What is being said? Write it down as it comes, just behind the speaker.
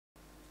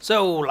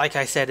So, like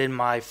I said in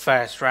my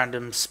first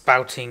random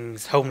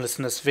Spoutings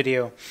homelessness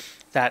video,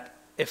 that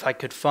if I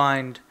could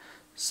find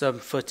some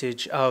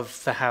footage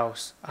of the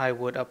house, I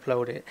would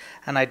upload it.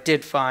 And I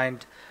did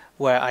find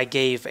where I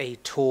gave a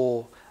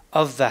tour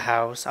of the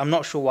house. I'm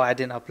not sure why I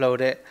didn't upload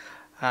it.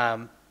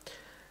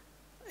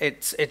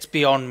 It's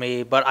beyond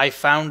me, but I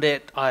found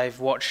it.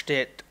 I've watched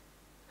it.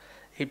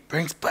 It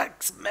brings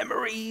back some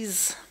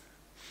memories.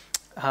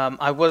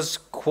 I was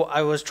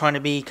trying to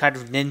be kind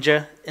of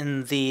ninja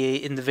in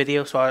the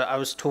video, so I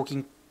was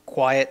talking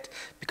quiet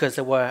because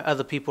there were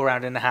other people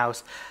around in the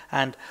house,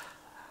 and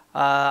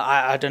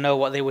I don't know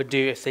what they would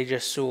do if they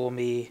just saw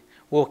me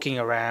walking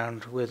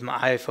around with my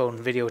iPhone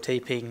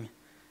videotaping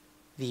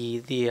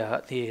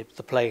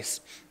the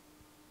place.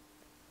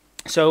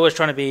 So I was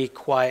trying to be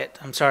quiet.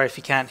 I'm sorry if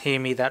you can't hear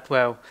me that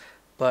well,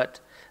 but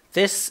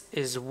this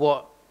is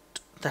what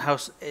the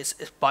house is.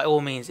 By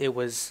all means,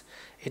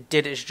 it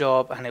did its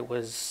job, and it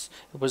was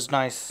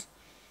nice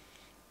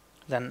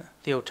than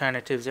the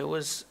alternatives. It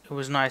was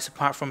nice,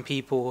 apart from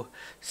people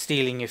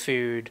stealing your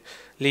food,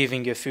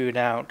 leaving your food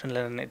out and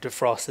letting it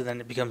defrost, and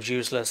then it becomes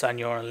useless and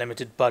you're on a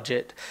limited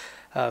budget,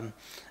 and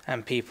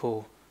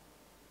people,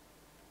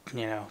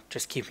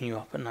 just keeping you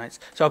up at nights.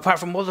 So apart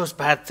from all those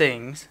bad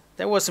things,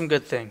 there were some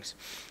good things.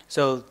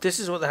 So this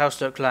is what the house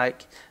looked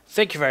like.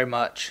 Thank you very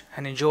much,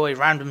 and enjoy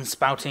Random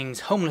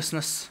Spoutings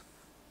Homelessness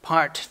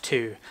Part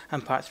 2,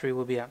 and Part 3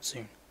 will be out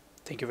soon.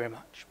 Thank you very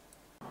much.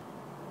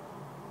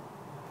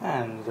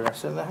 And the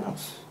rest of the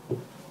house.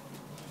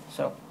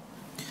 So,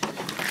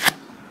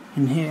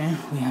 in here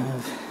we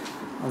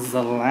have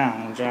the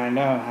lounge. I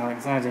know, how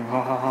exciting.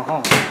 Ha ha ha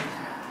ha.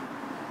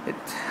 It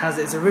has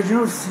its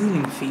original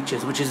ceiling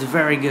features, which is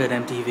very good,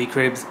 MTV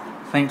Cribs.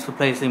 Thanks for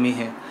placing me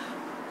here.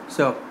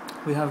 So,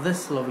 we have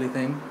this lovely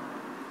thing.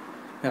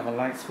 We have a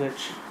light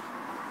switch.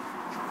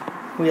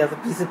 We have a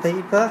piece of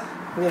paper.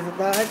 We have a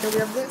bag, and we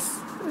have this.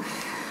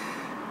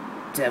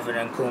 Devon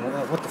and Corner.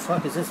 Oh, what the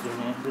fuck is this doing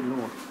here? Good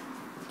lord.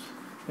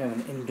 We have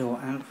an indoor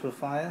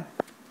amplifier.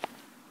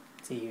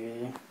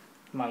 TV.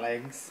 My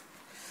legs.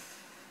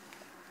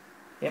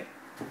 Yep.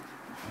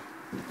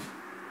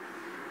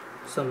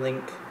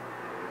 Something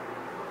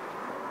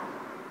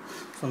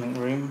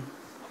room.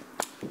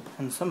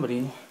 And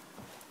somebody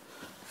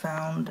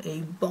found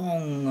a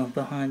bong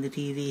behind the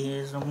TV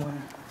here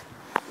somewhere.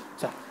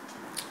 So,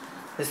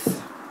 this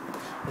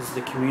is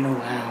the communal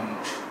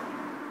lounge.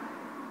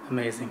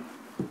 Amazing.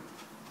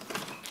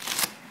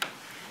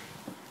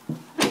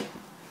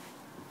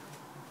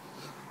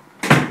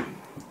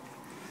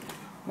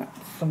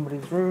 That's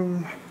somebody's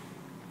room.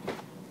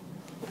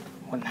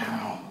 We're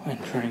now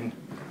entering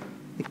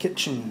the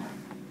kitchen.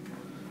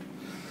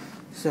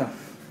 So,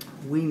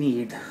 we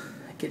need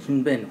a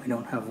kitchen bin. We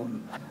don't have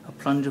one. A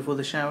plunger for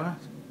the shower.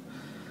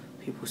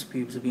 People's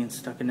pubes are being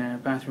stuck in their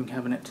bathroom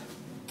cabinet.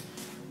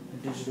 A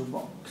digital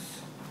box.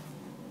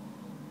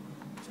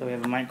 So we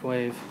have a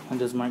microwave and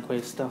does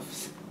microwave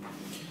stuffs.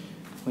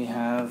 We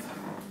have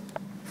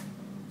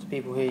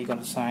people here. You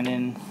got to sign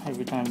in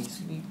every time you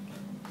sleep.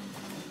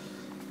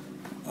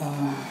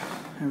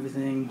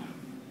 Everything.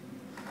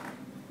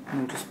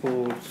 Notice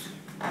boards.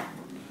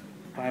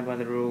 Abide by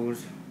the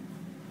rules.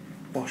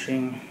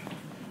 Washing.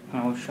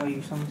 And I will show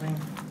you something.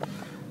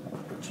 I'll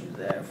put you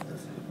there for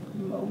this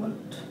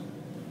moment.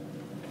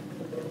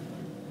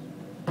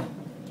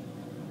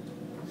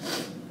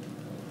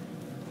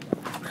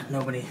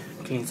 Nobody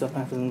cleans up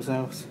after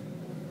themselves.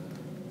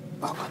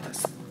 Oh god, that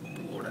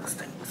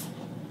stinks.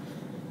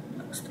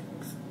 That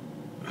stinks.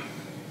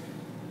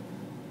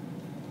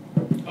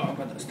 Oh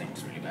god, that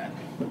stinks really bad.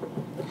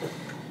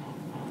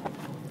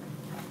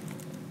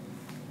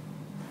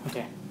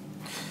 Okay,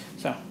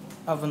 so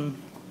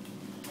oven,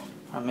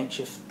 our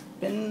makeshift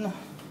bin,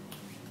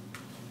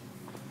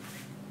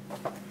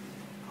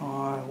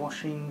 our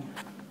washing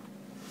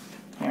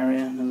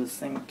area, another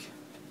sink.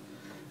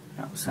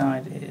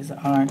 Outside is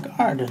our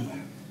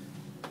garden.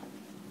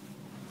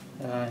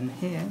 And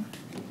here,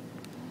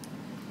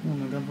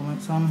 my double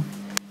lights on.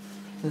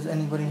 Is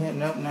anybody here?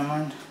 Nope, never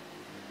mind.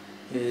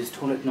 Is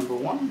toilet number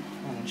 1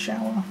 and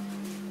shower.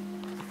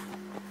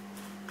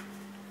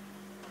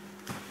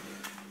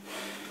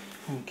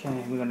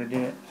 Okay, we're gonna do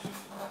it.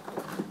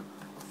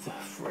 The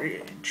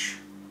fridge.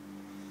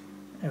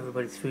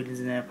 Everybody's food is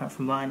in there apart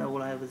from mine.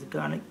 All I have is a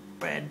garlic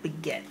bread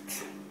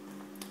baguette.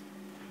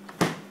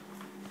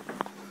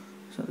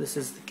 So this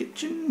is the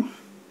kitchen.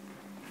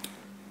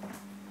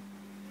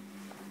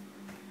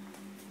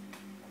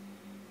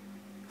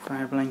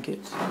 Fire blanket,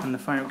 and the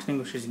fire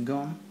extinguisher is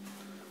gone.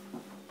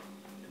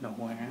 Don't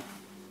know where.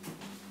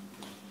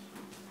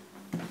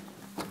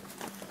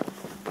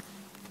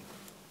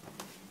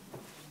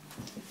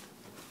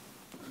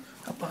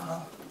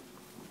 Up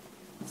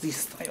these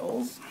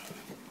styles.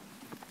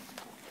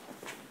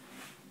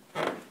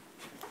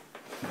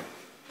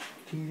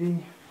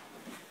 TV.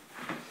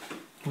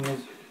 And there's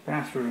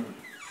bathroom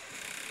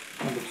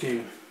number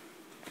 2.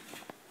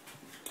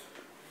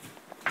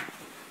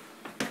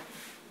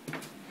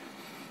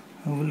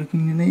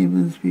 Overlooking the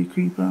neighbours, be a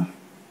creeper.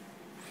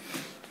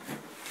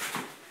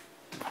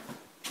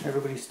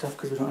 everybody's stuff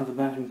because we don't have a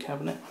bathroom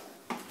cabinet.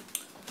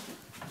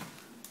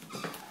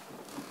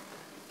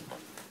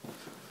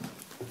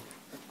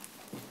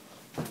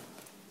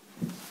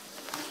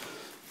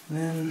 And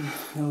then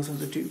those are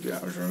the two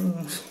girls'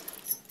 rooms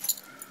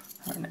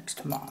right next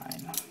to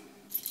mine.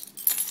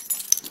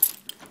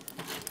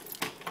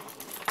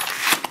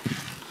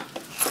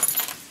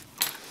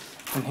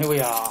 And here we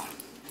are,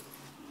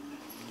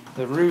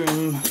 the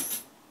room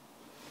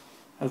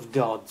of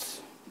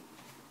gods,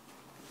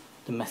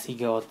 the messy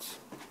gods.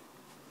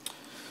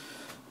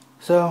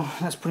 So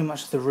that's pretty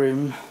much the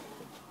room.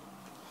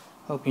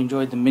 Hope you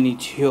enjoyed the mini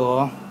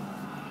tour.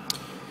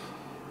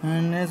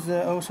 And there's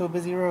the oh so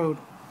busy road.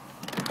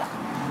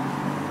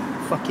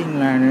 Fucking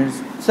learners.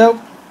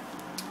 So,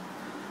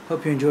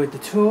 hope you enjoyed the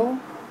tour,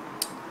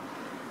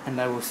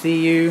 and I will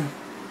see you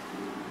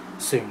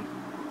soon.